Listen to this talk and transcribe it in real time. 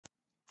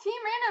Team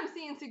Random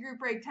C&C Group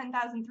Break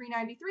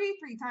 10,393,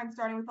 3 times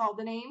starting with all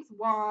the names.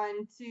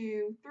 1,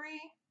 2,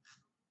 3.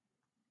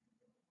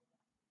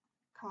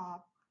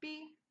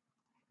 Copy.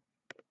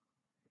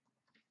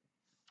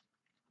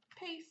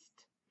 Paste.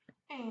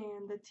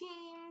 And the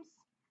teams.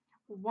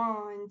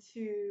 1,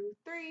 2,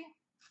 3.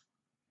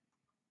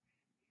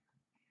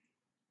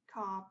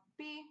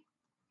 Copy.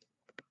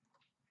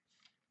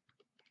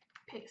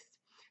 Paste.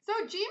 So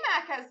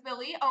GMAC has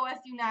Philly,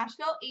 OSU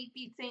Nashville, 8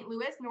 feet St.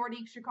 Louis,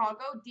 Nordique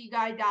Chicago,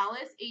 D-Guy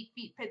Dallas, 8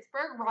 feet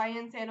Pittsburgh,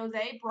 Ryan San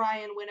Jose,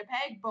 Brian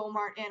Winnipeg,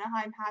 Beaumont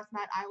Anaheim,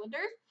 Hazmat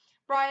Islanders,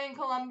 Brian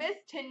Columbus,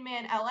 Tin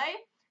Man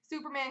LA,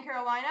 Superman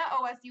Carolina,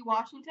 OSU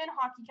Washington,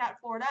 Hockey Cat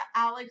Florida,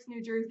 Alex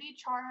New Jersey,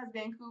 Char has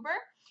Vancouver,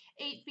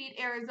 8 feet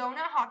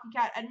Arizona, Hockey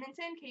Cat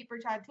Edmonton, Caper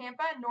Chad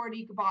Tampa,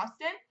 Nordique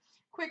Boston,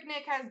 Quick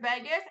Nick has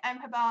Vegas, M.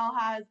 Habal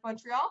has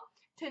Montreal,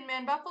 Tin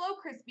Man Buffalo,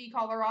 Crispy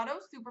Colorado,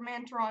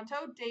 Superman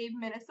Toronto, Dave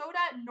Minnesota,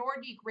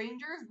 Nordique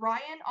Rangers,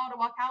 Ryan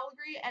Ottawa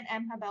Calgary, and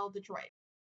M. Habel Detroit.